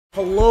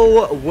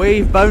Hello,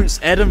 Wavebounce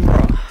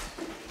Edinburgh.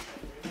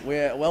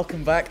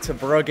 Welcome back to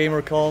Bro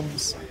Gamer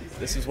Comms.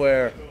 This is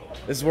where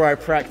I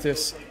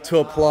practice to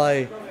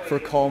apply for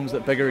comms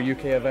at bigger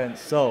UK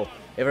events. So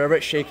if they're a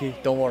bit shaky,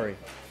 don't worry.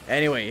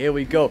 Anyway, here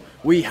we go.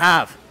 We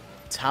have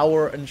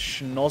Tower and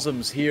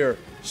Schnozums here,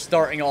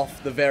 starting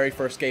off the very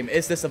first game.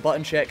 Is this a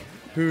button check?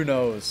 Who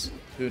knows?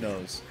 Who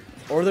knows?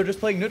 Or they're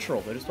just playing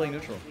neutral. They're just playing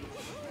neutral.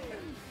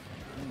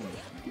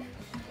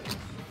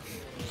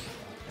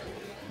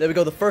 There we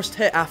go, the first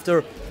hit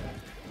after,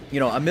 you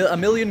know, a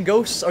million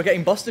ghosts are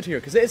getting busted here,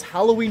 because it is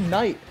Halloween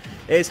night.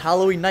 It is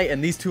Halloween night,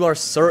 and these two are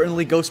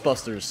certainly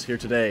Ghostbusters here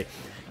today.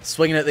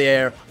 Swinging at the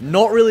air,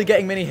 not really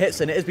getting many hits,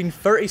 and it has been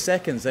 30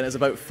 seconds, and it's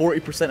about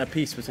 40%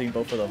 apiece between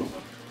both of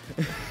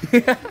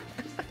them.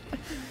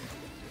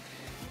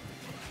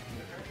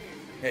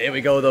 Here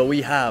we go, though,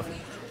 we have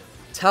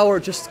Tower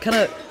just kind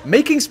of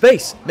making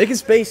space,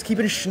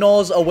 keeping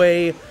Schnoz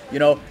away. You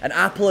know, an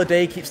apple a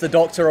day keeps the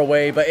Doctor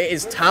away, but it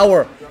is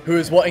Tower who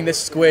is wanting this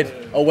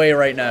squid away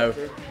right now,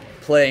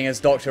 playing as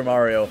Dr.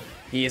 Mario.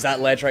 He is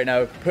at ledge right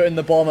now, putting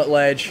the bomb at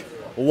ledge.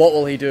 What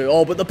will he do?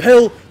 Oh, but the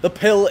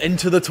pill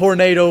into the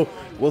tornado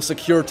will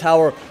secure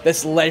Tower.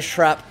 This ledge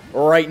trap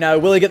right now.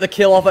 Will he get the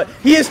kill off it?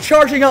 He is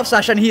charging up,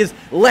 Sash, and he is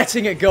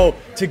letting it go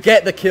to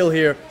get the kill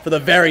here for the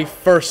very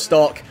first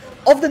stock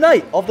of the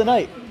night.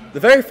 The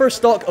very first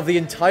stock of the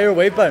entire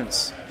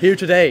Wavebounce here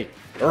today,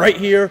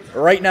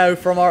 right now,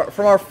 from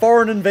our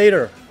foreign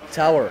invader,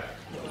 Tower.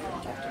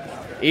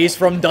 He's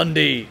from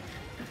Dundee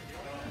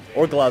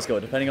or Glasgow,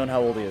 depending on how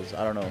old he is.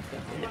 I don't know.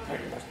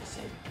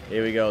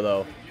 Here we go,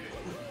 though.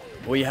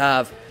 We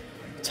have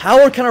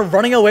Tower kind of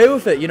running away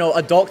with it. You know,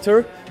 a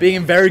Doctor being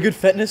in very good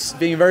fitness,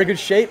 being in very good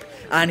shape,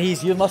 and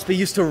you must be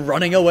used to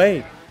running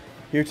away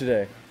here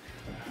today.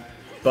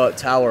 But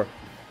Tower,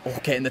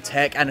 getting the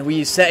tech, and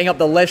he's setting up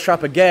the ledge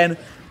trap again.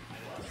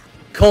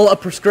 Call it a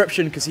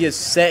prescription, because he is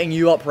setting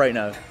you up right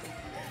now.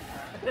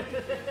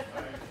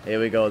 Here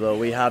we go, though.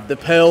 We have the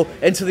pill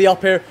into the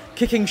up air,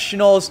 kicking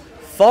Schnoz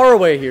far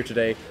away here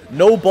today.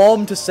 No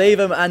bomb to save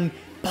him,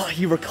 but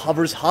he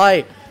recovers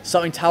high.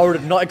 Something Tower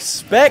did not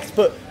expect,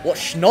 but what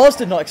Schnoz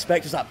did not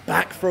expect was that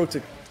back throw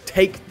to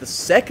take the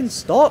second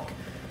stock.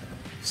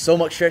 So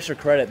much extra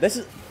credit. This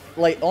is,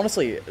 like,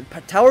 honestly,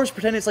 Tower's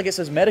pretending it's like it's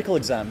his medical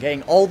exam,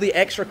 getting all the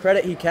extra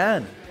credit he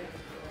can.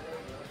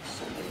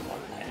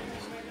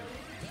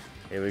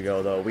 Here we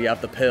go, though. We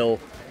have the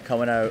pill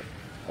coming out.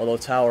 Although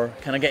Tower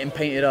kind of getting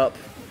painted up.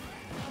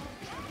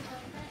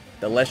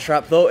 The ledge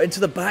trap, though, into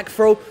the back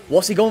throw.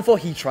 What's he going for?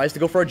 He tries to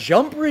go for a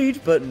jump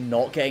read, but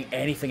not getting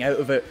anything out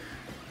of it.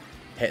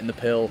 Hitting the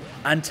pill.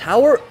 And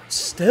Tower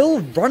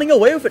still running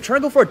away with it,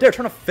 trying to go for a dare,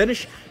 trying to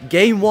finish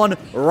game one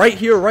right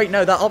here, right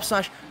now. That up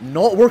smash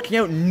not working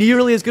out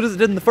nearly as good as it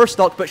did in the first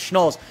stock, but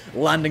Schnoz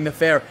landing the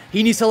fair.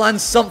 He needs to land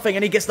something,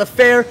 and he gets the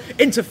fair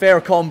into fair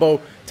combo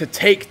to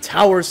take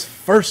Tower's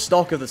first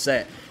stock of the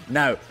set.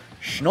 Now,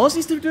 Schnoz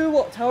needs to do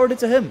what Tower did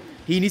to him.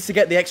 He needs to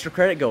get the extra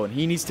credit going.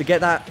 He needs to get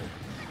that.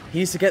 He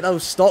needs to get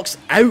those stocks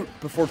out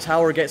before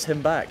Tower gets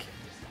him back.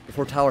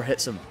 Before Tower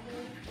hits him.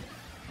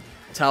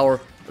 Tower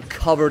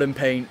covered in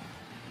paint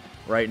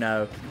right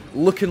now.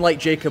 Looking like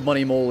Jacob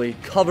Money Moly.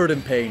 Covered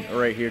in paint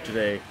right here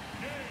today.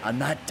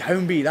 And that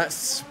down B, that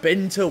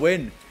spin to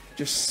win.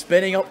 Just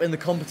spinning up in the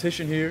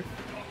competition here.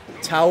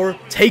 Tower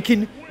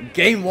taking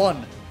game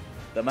one.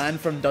 The man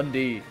from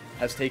Dundee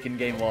has taken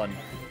game one.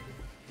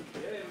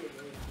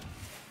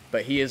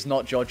 But he is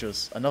not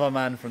Judges. Another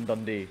man from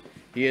Dundee.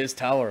 He is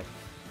Tower.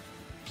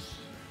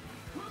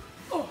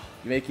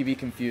 You make you be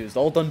confused.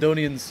 All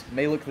Dundonians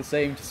may look the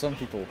same to some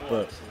people,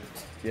 but,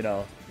 you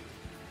know.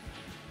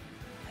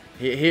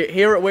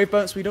 Here at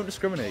Wavebounce, we don't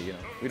discriminate, you know.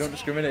 We don't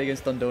discriminate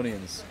against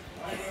Dundonians.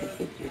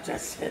 You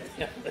just said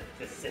they look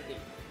the same.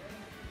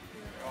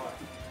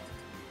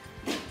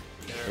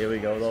 Here we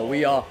go, though.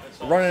 We are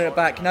running it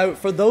back. Now,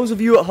 for those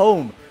of you at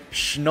home,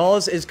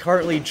 Schnoz is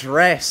currently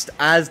dressed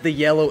as the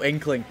yellow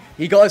Inkling.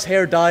 He got his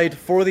hair dyed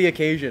for the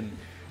occasion.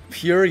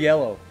 Pure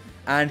yellow.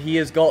 And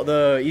he's got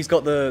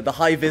the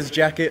high-vis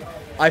jacket.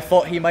 I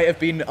thought he might have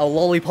been a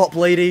lollipop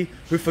lady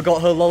who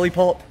forgot her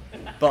lollipop.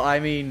 But,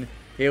 I mean,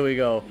 here we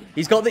go.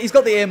 He's got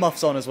the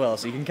earmuffs on as well,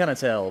 so you can kind of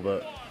tell,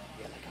 but...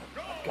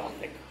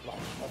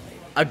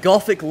 A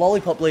gothic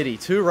lollipop lady.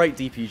 Too right,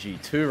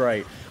 DPG. Too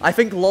right. I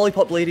think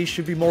lollipop ladies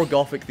should be more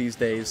gothic these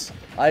days.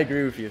 I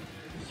agree with you.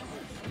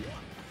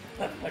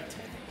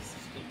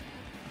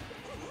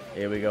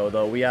 Here we go,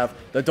 though. We have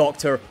the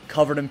Doctor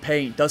covered in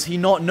paint. Does he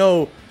not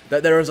know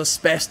that there is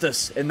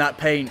asbestos in that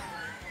paint?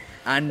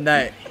 And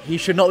that he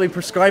should not be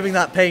prescribing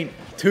that paint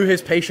to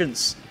his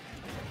patients.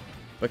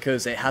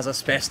 Because it has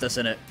asbestos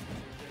in it.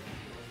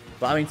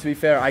 But I mean, to be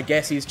fair, I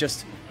guess he's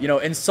just, you know,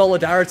 in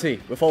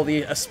solidarity with all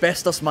the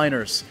asbestos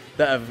miners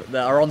that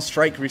are on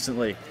strike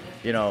recently.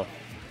 You know.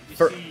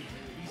 He's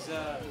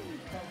a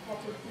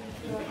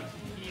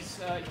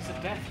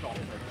deaf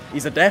doctor.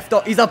 He's a deaf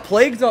doctor. He's a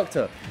plague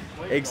doctor.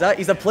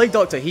 Exactly. He's a plague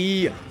doctor.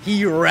 He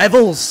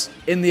revels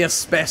in the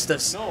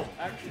asbestos. No,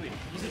 actually,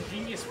 he's a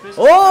genius business.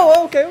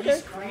 Oh,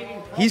 okay.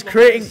 He's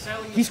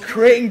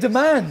creating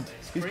demand.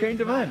 He's great in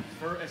demand.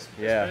 For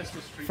Yeah.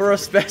 asbestos treatment. For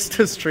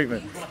asbestos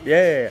treatment.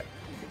 Yeah.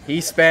 He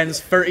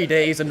spends 30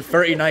 days and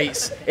 30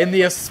 nights in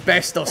the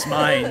asbestos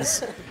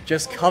mines,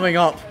 just coming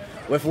up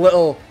with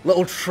little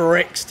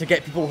tricks to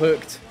get people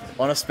hooked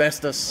on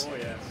asbestos. Oh,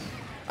 yes.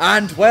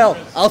 And, well,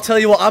 I'll tell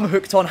you what I'm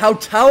hooked on, how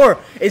Tower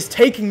is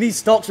taking these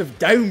stocks with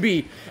down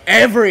B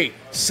every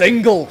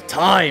single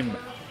time,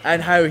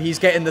 and how he's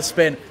getting the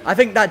spin. I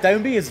think that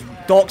down B is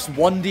Doc's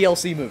one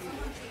DLC move.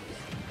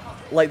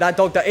 Like, that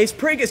dog, it's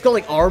pretty good. It's got,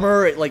 like,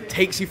 armor, it, like,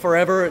 takes you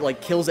forever, it,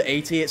 like, kills at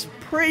 80. It's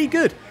pretty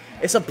good.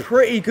 It's a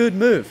pretty good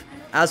move,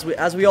 as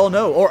we all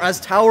know, or as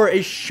Tower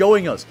is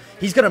showing us.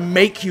 He's gonna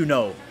make you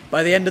know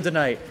by the end of the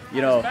night,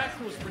 you know. His back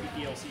throw's pretty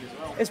DLC as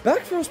well. His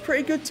back throw's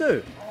pretty good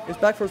too. His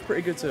back throw's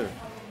pretty good too.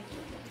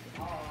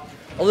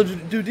 Although,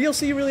 do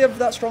DLC really have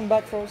that strong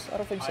back throws? I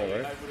don't think so, I right?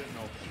 wouldn't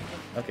know.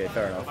 Okay,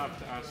 fair I'll enough. have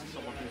to ask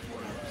someone who's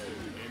more interested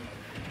in the game.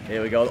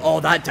 Here we go. Oh,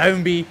 that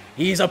down B.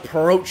 He's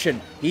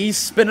approaching. He's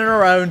spinning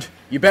around.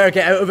 You better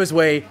get out of his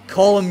way.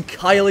 Call him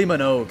Kylie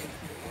Minogue.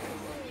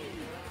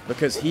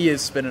 Because he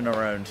is spinning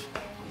around.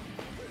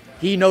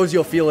 He knows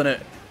you're feeling it.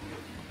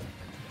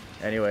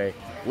 Anyway,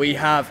 we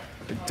have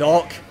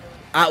Doc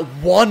at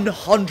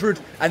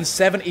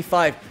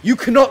 175. You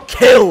cannot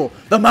kill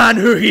the man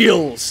who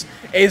heals,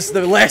 is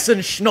the lesson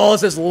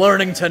Schnoz is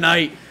learning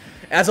tonight.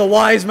 As a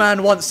wise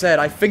man once said,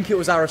 I think it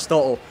was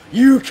Aristotle,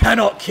 you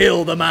cannot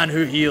kill the man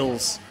who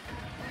heals.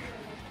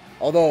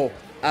 Although,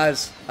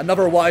 as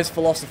another wise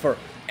philosopher,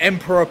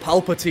 Emperor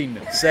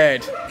Palpatine,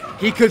 said,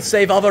 he could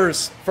save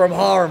others from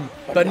harm,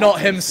 but not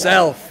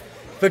himself,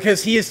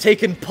 because he has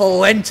taken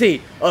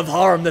plenty of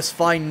harm this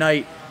fine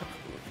night,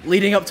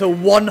 leading up to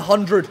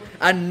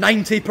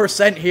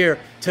 190% here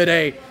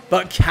today.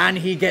 But can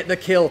he get the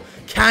kill?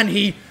 Can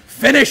he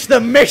finish the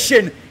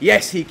mission?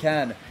 Yes, he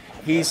can.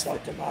 He's...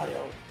 Dr.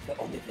 Mario, the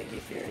only thing he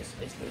fears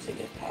is losing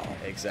his power.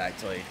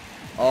 Exactly.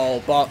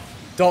 Oh, but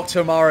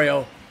Dr.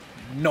 Mario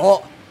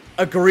not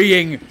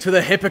agreeing to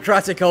the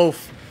Hippocratic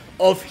Oath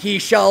of he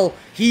shall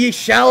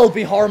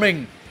be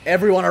harming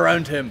everyone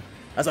around him,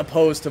 as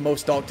opposed to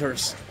most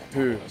doctors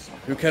who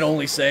can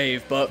only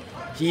save. But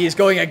he is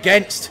going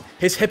against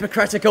his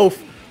Hippocratic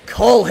Oath.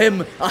 Call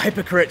him a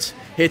hypocrite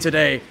here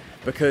today,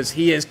 because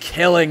he is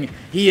killing.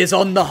 He is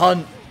on the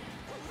hunt.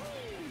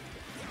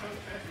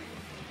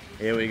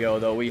 Here we go,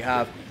 though. We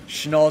have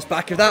Schnoz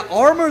back of that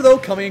armor, though,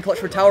 coming in clutch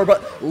for Tower,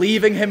 but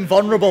leaving him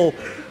vulnerable.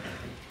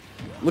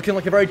 Looking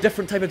like a very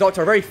different type of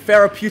doctor, a very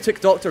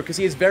therapeutic doctor, because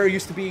he is very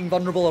used to being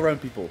vulnerable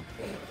around people.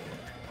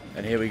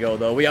 And here we go,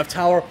 though. We have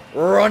Tower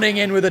running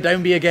in with a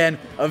down B again.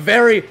 A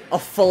very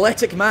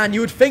athletic man. You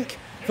would think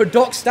for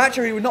Doc's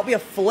stature he would not be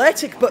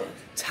athletic, but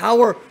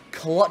Tower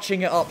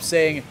clutching it up,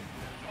 saying,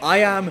 I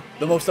am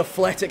the most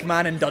athletic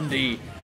man in Dundee.